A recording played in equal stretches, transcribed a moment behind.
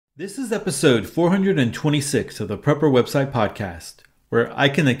This is episode 426 of the Prepper Website Podcast, where I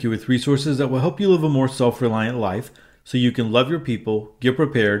connect you with resources that will help you live a more self-reliant life so you can love your people, get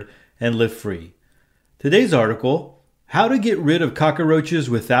prepared, and live free. Today's article, How to Get Rid of Cockroaches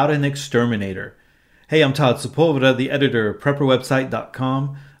Without an Exterminator. Hey, I'm Todd Sepulveda, the editor of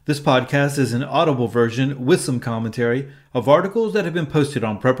PrepperWebsite.com. This podcast is an audible version with some commentary of articles that have been posted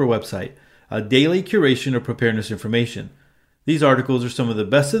on Prepper Website, a daily curation of preparedness information. These articles are some of the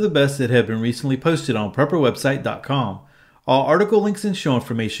best that have been recently posted on PrepperWebsite.com. All article links and show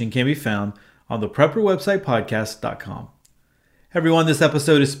information can be found on the PrepperWebsitePodcast.com. Hey everyone, this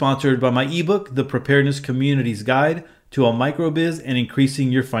episode is sponsored by my ebook, The Preparedness Community's Guide to a Microbiz and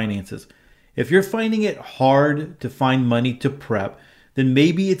Increasing Your Finances. If you're finding it hard to find money to prep, then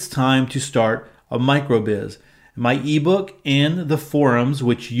maybe it's time to start a microbiz. My ebook and the forums,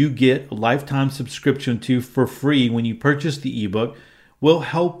 which you get a lifetime subscription to for free when you purchase the ebook, will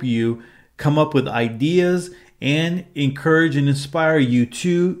help you come up with ideas and encourage and inspire you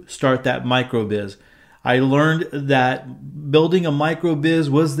to start that microbiz. I learned that building a microbiz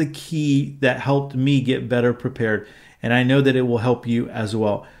was the key that helped me get better prepared, and I know that it will help you as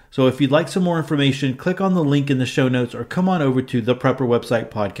well. So if you'd like some more information, click on the link in the show notes or come on over to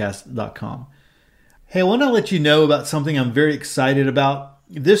theprepperwebsitepodcast.com. Hey, I want to let you know about something I'm very excited about.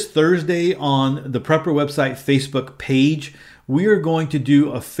 This Thursday on the Prepper Website Facebook page, we are going to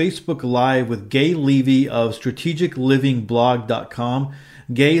do a Facebook Live with Gay Levy of strategiclivingblog.com.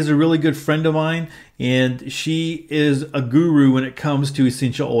 Gay is a really good friend of mine, and she is a guru when it comes to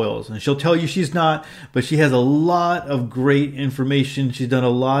essential oils. And she'll tell you she's not, but she has a lot of great information. She's done a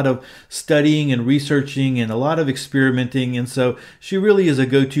lot of studying and researching and a lot of experimenting. And so she really is a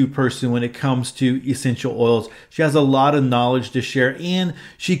go-to person when it comes to essential oils. She has a lot of knowledge to share, and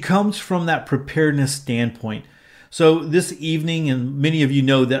she comes from that preparedness standpoint. So this evening, and many of you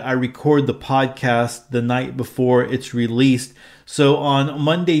know that I record the podcast the night before it's released. So on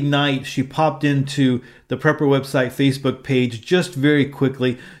Monday night, she popped into the Prepper Website Facebook page just very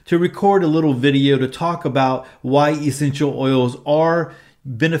quickly to record a little video to talk about why essential oils are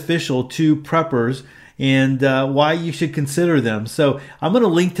beneficial to preppers and why you should consider them. So I'm going to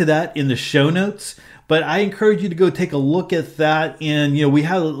link to that in the show notes. But I encourage you to go take a look at that. And, we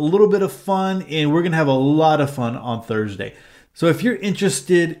had a little bit of fun, and we're going to have a lot of fun on Thursday. So if you're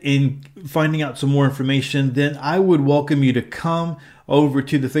interested in finding out some more information, then I would welcome you to come over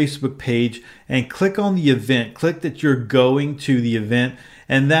to the Facebook page and click on the event. Click that you're going to the event.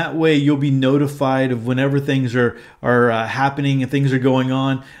 And that way you'll be notified of whenever things are happening and things are going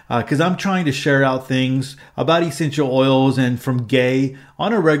on. Because I'm trying to share out things about essential oils and from Gay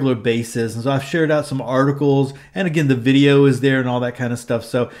on a regular basis. And so I've shared out some articles. And again, the video is there and all that kind of stuff.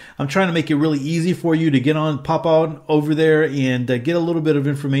 So I'm trying to make it really easy for you to pop on over there and get a little bit of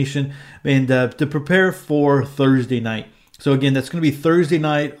information and to prepare for Thursday night. So again, that's going to be Thursday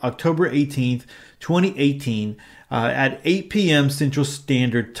night, October 18th, 2018. At 8 p.m. Central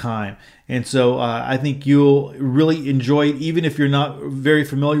Standard Time. And so I think you'll really enjoy it. Even if you're not very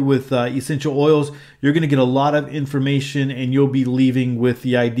familiar with essential oils, you're going to get a lot of information and you'll be leaving with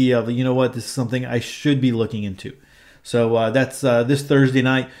the idea of, this is something I should be looking into. So that's this Thursday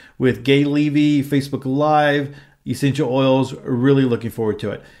night with Gay Levy, Facebook Live, essential oils. Really looking forward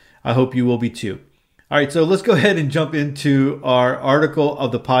to it. I hope you will be too. All right, so let's go ahead and jump into our article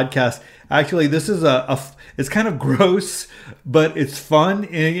of the podcast. Actually, this is it's kind of gross, but it's fun,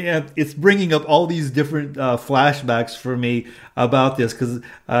 and it's bringing up all these different flashbacks for me about this because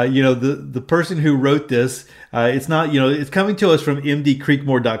the person who wrote this, it's not it's coming to us from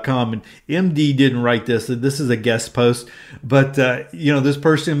mdcreekmore.com, and MD didn't write this. This is a guest post, but this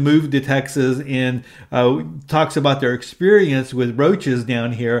person moved to Texas and talks about their experience with roaches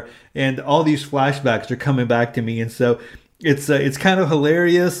down here, and all these flashbacks are coming back to me, and so. It's kind of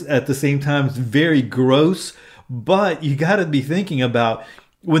hilarious at the same time. It's very gross, but you got to be thinking about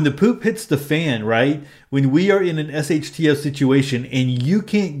when the poop hits the fan, right? When we are in an SHTF situation and you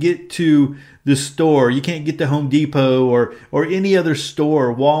can't get to the store, you can't get to Home Depot or any other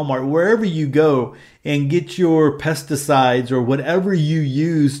store, Walmart, wherever you go and get your pesticides or whatever you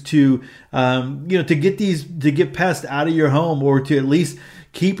use to get pests out of your home or to at least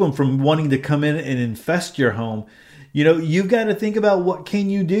keep them from wanting to come in and infest your home. You've got to think about what can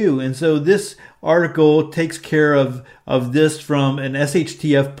you do. And so this article takes care of this from an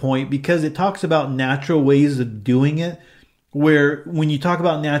SHTF point because it talks about natural ways of doing it, where when you talk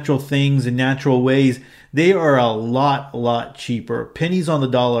about natural things and natural ways, they are a lot cheaper, pennies on the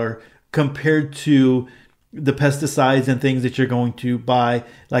dollar compared to the pesticides and things that you're going to buy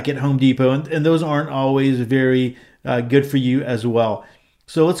like at Home Depot. And those aren't always very good for you as well.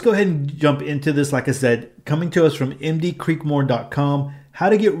 So let's go ahead and jump into this. Like I said, coming to us from mdcreekmore.com, how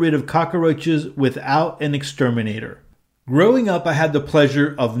to get rid of cockroaches without an exterminator. Growing up, I had the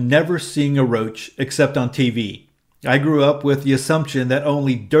pleasure of never seeing a roach except on TV. I grew up with the assumption that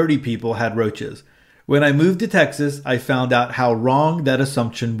only dirty people had roaches. When I moved to Texas, I found out how wrong that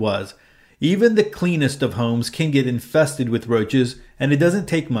assumption was. Even the cleanest of homes can get infested with roaches, and it doesn't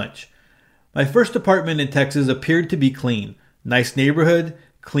take much. My first apartment in Texas appeared to be clean. Nice neighborhood,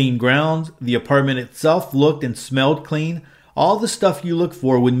 clean grounds, the apartment itself looked and smelled clean, all the stuff you look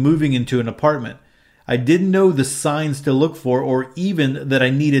for when moving into an apartment. I didn't know the signs to look for or even that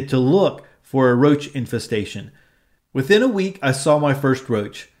I needed to look for a roach infestation. Within a week, I saw my first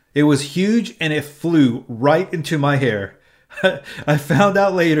roach. It was huge and it flew right into my hair. I found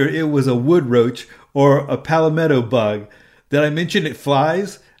out later it was a wood roach or a palmetto bug. Did I mention it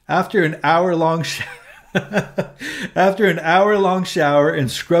flies? After an hour-long shower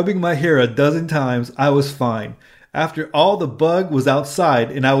and scrubbing my hair a dozen times, I was fine. After all, the bug was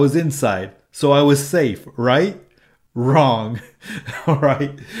outside and I was inside, so I was safe, right? Wrong. All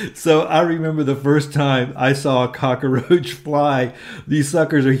right. So I remember the first time I saw a cockroach fly. These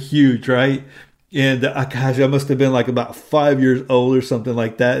suckers are huge, right? And gosh, I must have been like about 5 years old or something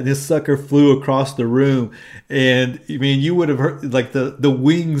like that. And this sucker flew across the room. And I mean, you would have heard like the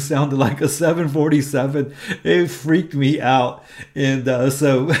wings sounded like a 747. It freaked me out. And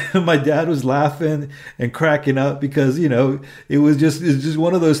so my dad was laughing and cracking up because, you know, it's just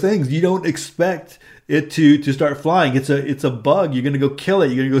one of those things you don't expect it to start flying. It's a bug. You're going to go kill it.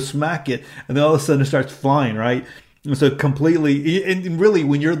 You're going to go smack it. And then all of a sudden it starts flying, right? And so completely, and really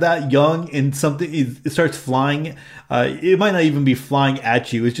when you're that young and something, it starts flying, it might not even be flying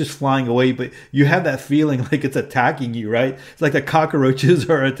at you. It's just flying away, but you have that feeling like it's attacking you, right? It's like the cockroaches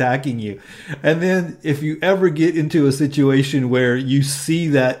are attacking you. And then if you ever get into a situation where you see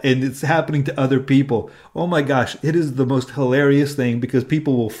that and it's happening to other people, oh my gosh, it is the most hilarious thing because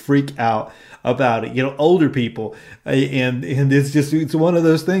people will freak out about it, you know, older people. And it's one of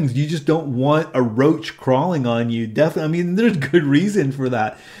those things. You just don't want a roach crawling on you. Definitely. I mean, there's good reason for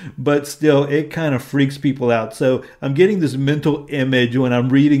that, but still it kind of freaks people out. So I'm getting this mental image when I'm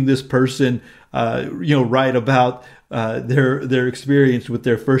reading this person, write about their experience with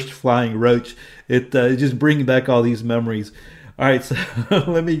their first flying roach. It just brings back all these memories. All right, so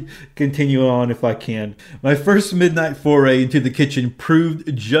let me continue on if I can. My first midnight foray into the kitchen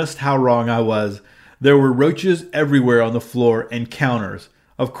proved just how wrong I was. There were roaches everywhere on the floor and counters.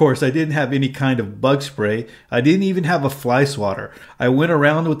 Of course, I didn't have any kind of bug spray. I didn't even have a fly swatter. I went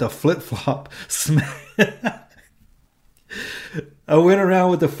around with a flip-flop,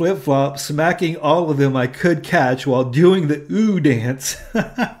 smacking all of them I could catch while doing the ooh dance.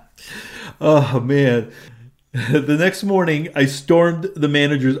 Oh, man. The next morning, I stormed the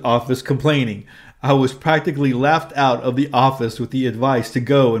manager's office complaining. I was practically laughed out of the office with the advice to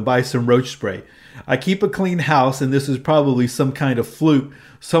go and buy some roach spray. I keep a clean house, and this is probably some kind of fluke.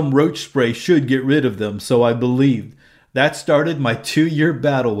 Some roach spray should get rid of them, so I believed. That started my 2-year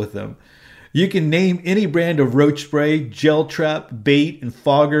battle with them. You can name any brand of roach spray, gel trap, bait, and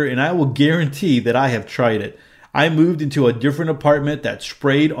fogger, and I will guarantee that I have tried it. I moved into a different apartment that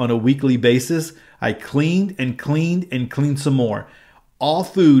sprayed on a weekly basis. I cleaned and cleaned and cleaned some more. All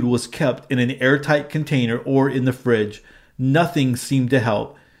food was kept in an airtight container or in the fridge. Nothing seemed to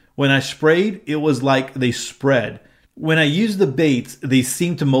help. When I sprayed, it was like they spread. When I used the baits, they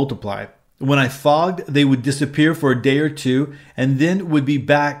seemed to multiply. When I fogged, they would disappear for a day or two and then would be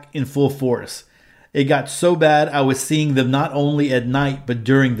back in full force. It got so bad I was seeing them not only at night but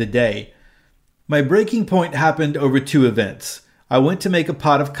during the day. My breaking point happened over 2 events. I went to make a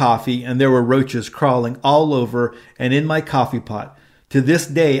pot of coffee and there were roaches crawling all over and in my coffee pot. To this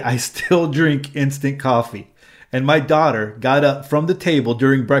day, I still drink instant coffee. And my daughter got up from the table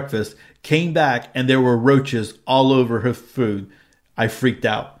during breakfast, came back, and there were roaches all over her food. I freaked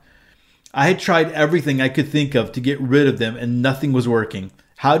out. I had tried everything I could think of to get rid of them and nothing was working.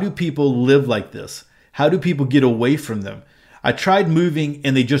 How do people live like this? How do people get away from them? I tried moving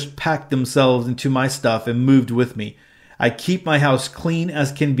and they just packed themselves into my stuff and moved with me. I keep my house clean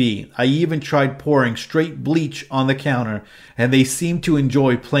as can be. I even tried pouring straight bleach on the counter, and they seemed to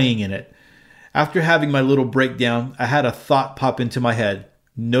enjoy playing in it. After having my little breakdown, I had a thought pop into my head.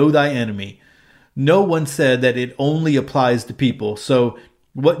 Know thy enemy. No one said that it only applies to people, so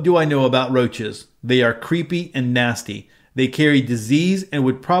what do I know about roaches? They are creepy and nasty. They carry disease and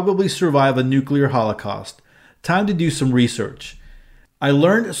would probably survive a nuclear holocaust. Time to do some research. I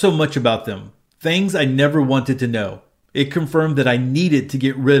learned so much about them, things I never wanted to know. It confirmed that I needed to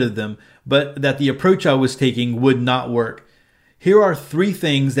get rid of them, but that the approach I was taking would not work. Here are 3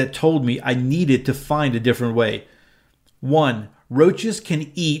 things that told me I needed to find a different way. 1. Roaches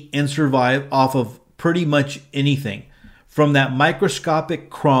can eat and survive off of pretty much anything, from that microscopic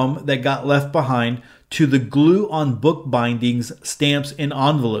crumb that got left behind to the glue on book bindings, stamps, and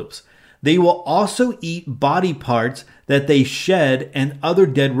envelopes. They will also eat body parts that they shed and other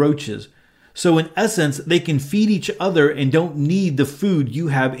dead roaches. So in essence, they can feed each other and don't need the food you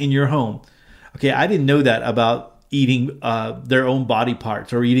have in your home. Okay, I didn't know that about eating their own body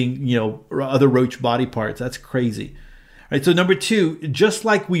parts or eating, other roach body parts. That's crazy. All right, so number 2, just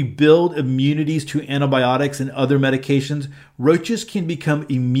like we build immunities to antibiotics and other medications, roaches can become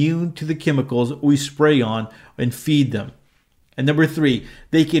immune to the chemicals we spray on and feed them. And number 3,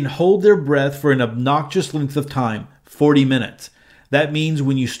 they can hold their breath for an obnoxious length of time, 40 minutes. That means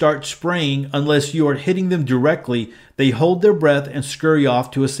when you start spraying, unless you are hitting them directly, they hold their breath and scurry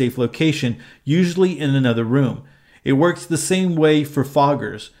off to a safe location, usually in another room. It works the same way for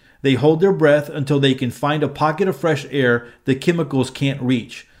foggers. They hold their breath until they can find a pocket of fresh air the chemicals can't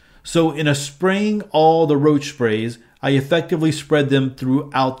reach. So in a spraying all the roach sprays, I effectively spread them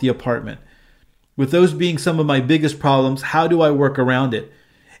throughout the apartment. With those being some of my biggest problems, how do I work around it?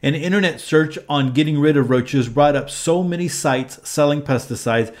 An internet search on getting rid of roaches brought up so many sites selling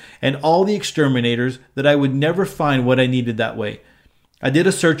pesticides and all the exterminators that I would never find what I needed that way. I did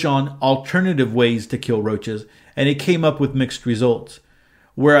a search on alternative ways to kill roaches, and it came up with mixed results.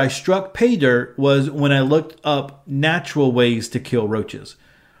 Where I struck pay dirt was when I looked up natural ways to kill roaches.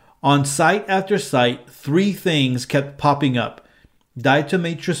 On site after site, 3 things kept popping up: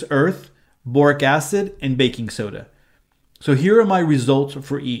 diatomaceous earth, boric acid, and baking soda. So here are my results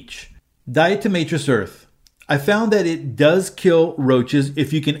for each. Diatomaceous earth. I found that it does kill roaches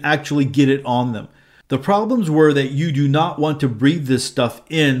if you can actually get it on them. The problems were that you do not want to breathe this stuff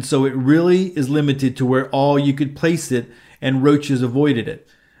in, so it really is limited to where all you could place it, and roaches avoided it.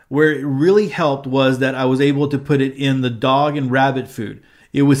 Where it really helped was that I was able to put it in the dog and rabbit food.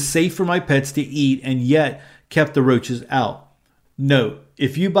 It was safe for my pets to eat and yet kept the roaches out. Note,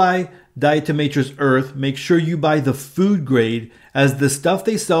 if you buy diatomaceous earth, make sure you buy the food grade, as the stuff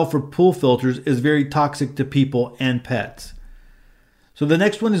they sell for pool filters is very toxic to people and pets. So the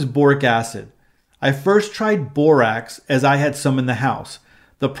next one is boric acid. I first tried borax as I had some in the house.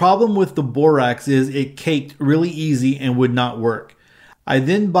 The problem with the borax is it caked really easy and would not work. I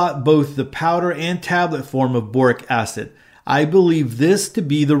then bought both the powder and tablet form of boric acid. I believe this to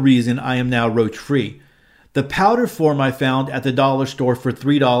be the reason I am now roach free. The powder form I found at the dollar store for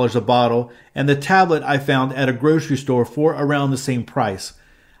 $3 a bottle, and the tablet I found at a grocery store for around the same price.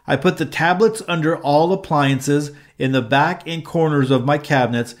 I put the tablets under all appliances, in the back and corners of my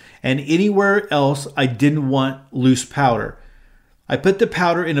cabinets, and anywhere else I didn't want loose powder. I put the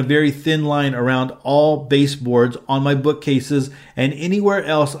powder in a very thin line around all baseboards, on my bookcases, and anywhere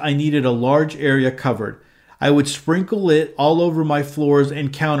else I needed a large area covered. I would sprinkle it all over my floors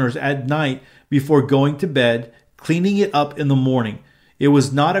and counters at night before going to bed, cleaning it up in the morning. It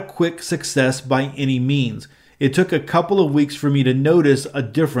was not a quick success by any means. It took a couple of weeks for me to notice a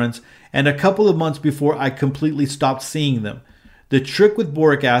difference, and a couple of months before I completely stopped seeing them. The trick with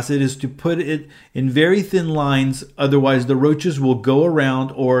boric acid is to put it in very thin lines, otherwise the roaches will go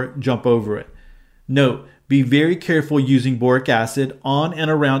around or jump over it. Note, be very careful using boric acid on and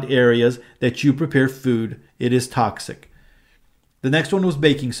around areas that you prepare food. It is toxic. The next one was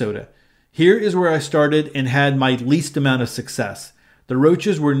baking soda. Here is where I started and had my least amount of success. The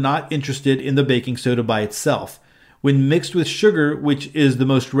roaches were not interested in the baking soda by itself. When mixed with sugar, which is the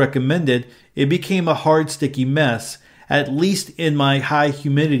most recommended, it became a hard, sticky mess, at least in my high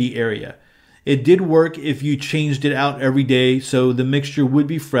humidity area. It did work if you changed it out every day, so the mixture would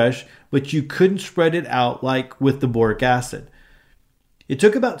be fresh, but you couldn't spread it out like with the boric acid. It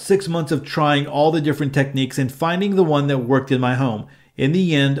took about 6 months of trying all the different techniques and finding the one that worked in my home. In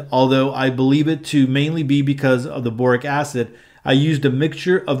the end, although I believe it to mainly be because of the boric acid, I used a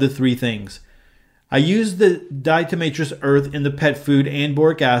mixture of the 3 things. I used the diatomaceous earth in the pet food and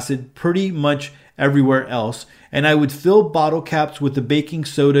boric acid pretty much everywhere else, and I would fill bottle caps with the baking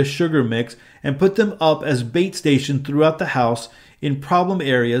soda sugar mix and put them up as bait station throughout the house in problem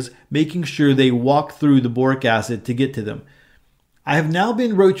areas, making sure they walk through the boric acid to get to them. I have now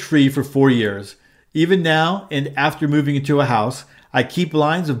been roach free for 4 years. Even now, and after moving into a house, I keep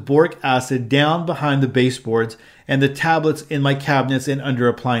lines of boric acid down behind the baseboards and the tablets in my cabinets and under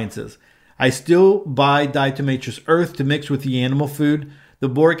appliances. I still buy diatomaceous earth to mix with the animal food. The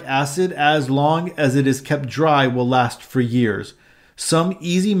boric acid, as long as it is kept dry, will last for years. Some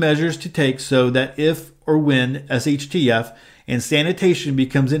easy measures to take so that if or when SHTF and sanitation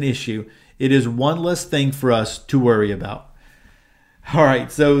becomes an issue, it is one less thing for us to worry about. All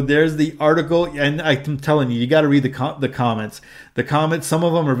right, so there's the article, and I'm telling you, you got to read the comments. The comments, some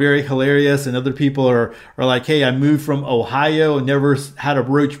of them are very hilarious, and other people are like, "Hey, I moved from Ohio and never had a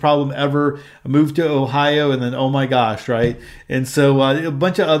roach problem ever. I moved to Ohio, and then oh my gosh, right?" And so a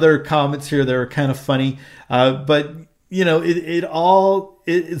bunch of other comments here that are kind of funny, but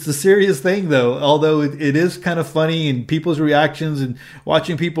it's a serious thing though. Although it is kind of funny, and people's reactions and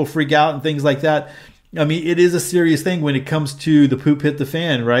watching people freak out and things like that. I mean, it is a serious thing when it comes to the poop hit the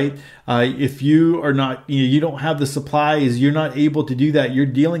fan, right? If you are not, you don't have the supplies, you're not able to do that. You're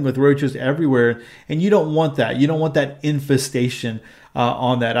dealing with roaches everywhere, and you don't want that. You don't want that infestation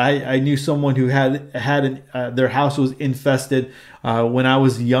on that. I knew someone who had their house was infested when I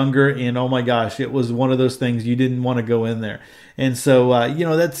was younger, and oh my gosh, it was one of those things you didn't want to go in there. And so,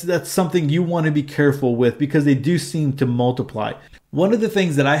 that's something you want to be careful with because they do seem to multiply. One of the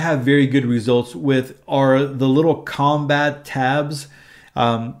things that I have very good results with are the little combat tabs.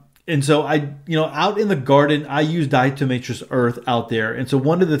 And so out in the garden, I use diatomaceous earth out there. And so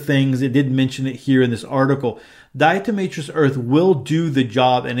one of the things, it did mention it here in this article, diatomaceous earth will do the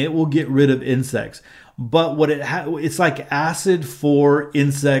job and it will get rid of insects. But it's like acid for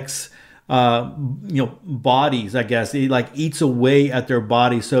insects, bodies, I guess. It like eats away at their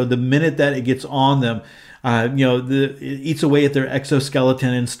body. So the minute that it gets on them, it eats away at their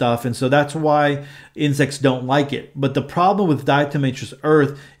exoskeleton and stuff. And so that's why insects don't like it. But the problem with diatomaceous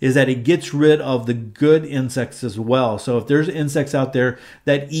earth is that it gets rid of the good insects as well. So if there's insects out there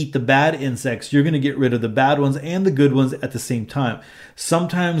that eat the bad insects, you're going to get rid of the bad ones and the good ones at the same time.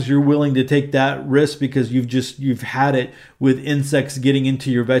 Sometimes you're willing to take that risk because you've had it with insects getting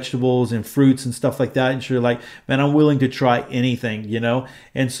into your vegetables and fruits and stuff like that. And so you're like, man, I'm willing to try anything,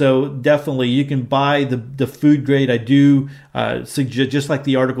 And so definitely you can buy the food grade. I do suggest, just like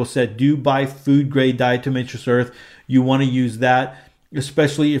the article said, do buy food grade diatomaceous earth. You want to use that,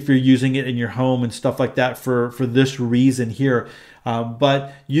 especially if you're using it in your home and stuff like that for this reason here.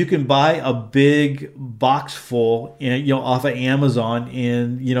 But you can buy a big box full, off of Amazon,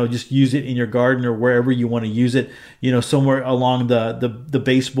 and just use it in your garden or wherever you want to use it. Somewhere along the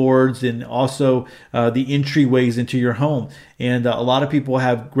baseboards and also the entryways into your home. And a lot of people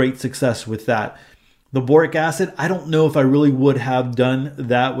have great success with that. The boric acid, I don't know if I really would have done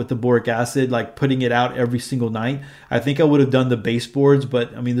that with the boric acid, like putting it out every single night. I think I would have done the baseboards,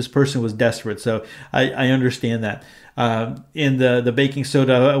 but I mean, this person was desperate, so I understand that. In the baking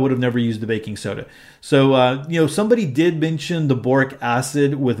soda, I would have never used the baking soda. So, somebody did mention the boric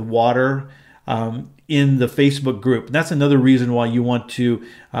acid with water in the Facebook group. And that's another reason why you want to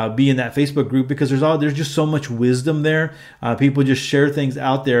be in that Facebook group, because there's just so much wisdom there. People just share things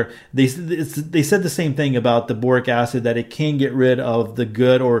out there. They said the same thing about the boric acid, that it can get rid of the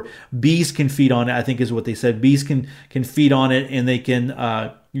good, or bees can feed on it, I think is what they said. Bees can feed on it, and they can,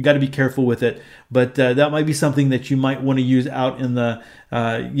 you got to be careful with it. But that might be something that you might want to use out in the,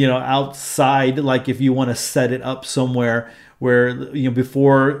 outside, like if you want to set it up somewhere where,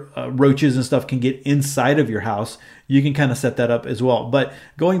 before roaches and stuff can get inside of your house, you can kind of set that up as well. But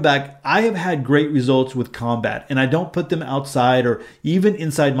going back, I have had great results with combat, and I don't put them outside or even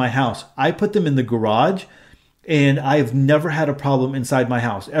inside my house. I put them in the garage, and I've never had a problem inside my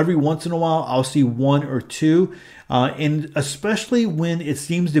house. Every once in a while, I'll see one or two, and especially when it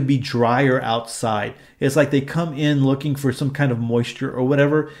seems to be drier outside. It's like they come in looking for some kind of moisture or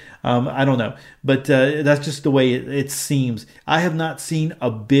whatever. I don't know, but that's just the way it seems. I have not seen a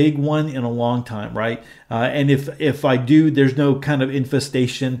big one in a long time, right? And if I do, there's no kind of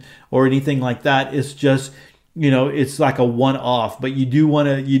infestation or anything like that. It's just, it's like a one-off, but you do want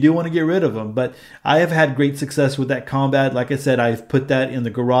to get rid of them. But I have had great success with that combat. Like I said, I've put that in the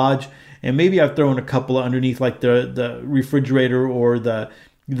garage, and maybe I've thrown a couple underneath, like the refrigerator or the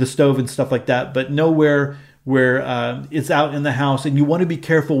stove and stuff like that, but nowhere where it's out in the house. And you want to be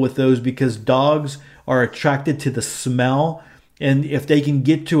careful with those, because dogs are attracted to the smell. And if they can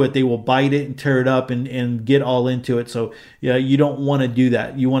get to it, they will bite it and tear it up and get all into it. So you don't want to do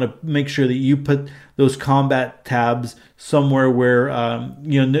that. You want to make sure that you put those combat tabs somewhere where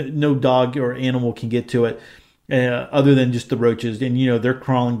no dog or animal can get to it, other than just the roaches. And they're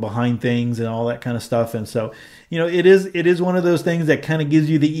crawling behind things and all that kind of stuff. And so it is one of those things that kind of gives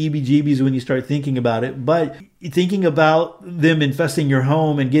you the EBGBs when you start thinking about it. But thinking about them infesting your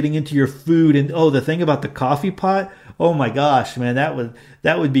home and getting into your food, and the thing about the coffee pot. Oh my gosh, man, that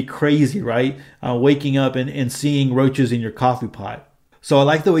would be crazy, right? Waking up and seeing roaches in your coffee pot. So I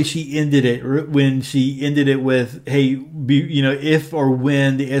like the way she ended it when she ended it with, hey, if or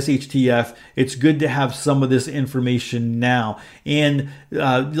when the SHTF, it's good to have some of this information now. And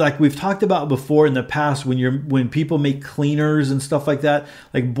like we've talked about before in the past, when people make cleaners and stuff like that,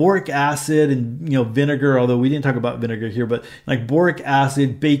 like boric acid and vinegar, although we didn't talk about vinegar here, but like boric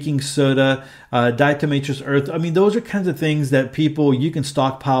acid, baking soda, diatomaceous earth. I mean, those are kinds of things that you can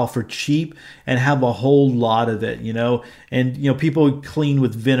stockpile for cheap and have a whole lot of it, and people clean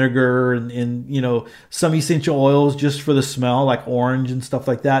with vinegar and some essential oils just for the smell, like orange and stuff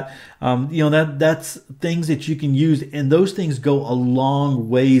like that. That's things that you can use, and those things go a long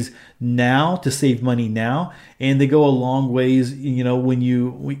ways now to save money now, and they go a long ways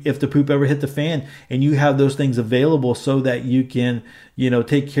if the poop ever hit the fan, and you have those things available so that you can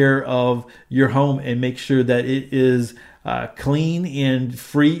take care of your home and make sure that it is clean and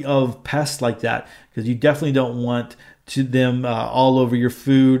free of pests like that, because you definitely don't want them all over your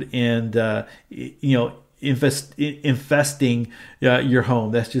food and infesting your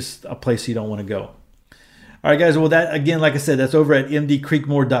home. That's just a place you don't want to go. All right, guys. Well, that again, like I said, that's over at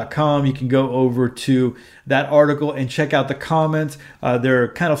mdcreekmore.com. You can go over to that article and check out the comments. They're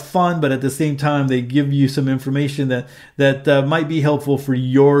kind of fun, but at the same time, they give you some information that might be helpful for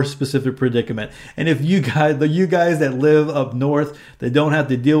your specific predicament. And if you guys that live up north that don't have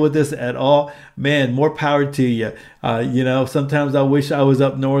to deal with this at all, man, more power to you. Sometimes I wish I was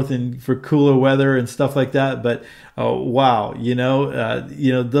up north and for cooler weather and stuff like that. But wow,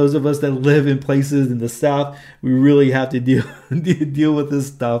 those of us that live in places in the South, we really have to deal with this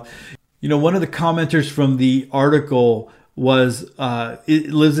stuff. One of the commenters from the article was it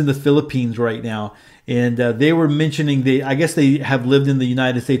lives in the Philippines right now, and they were mentioning I guess they have lived in the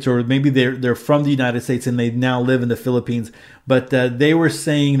United States, or maybe they're from the United States and they now live in the Philippines. But they were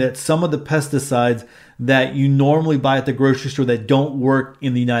saying that some of the pesticides that you normally buy at the grocery store that don't work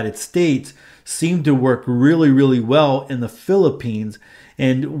in the United States seem to work really, really well in the Philippines.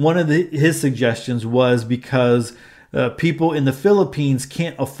 And one of his suggestions was because people in the Philippines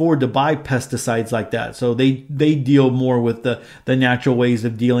can't afford to buy pesticides like that, so they deal more with the natural ways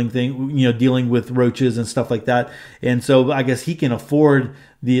of dealing with roaches and stuff like that. And so I guess he can afford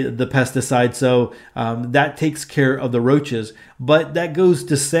the pesticide, so that takes care of the roaches. But that goes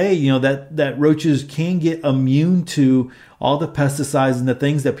to say, that roaches can get immune to all the pesticides and the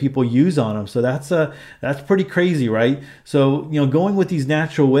things that people use on them. So that's pretty crazy, right? So going with these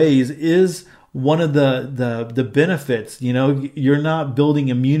natural ways is one of the benefits. You're not building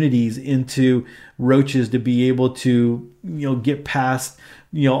immunities into roaches to be able to get past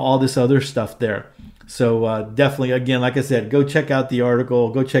all this other stuff there. So definitely, again, like I said, go check out the article,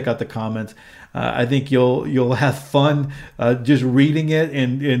 go check out the comments. I think you'll have fun just reading it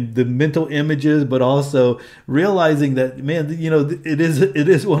and the mental images, but also realizing that, man, it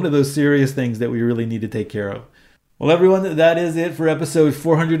is one of those serious things that we really need to take care of. Well, everyone, that is it for episode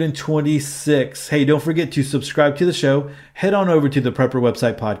 426. Hey, don't forget to subscribe to the show. Head on over to the Prepper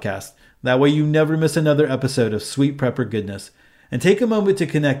Website Podcast. That way you never miss another episode of Sweet Prepper Goodness. And take a moment to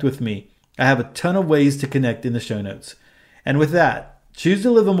connect with me. I have a ton of ways to connect in the show notes. And with that, choose to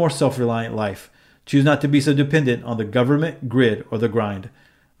live a more self-reliant life. Choose not to be so dependent on the government, grid, or the grind.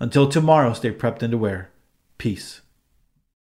 Until tomorrow, stay prepped and aware. Peace.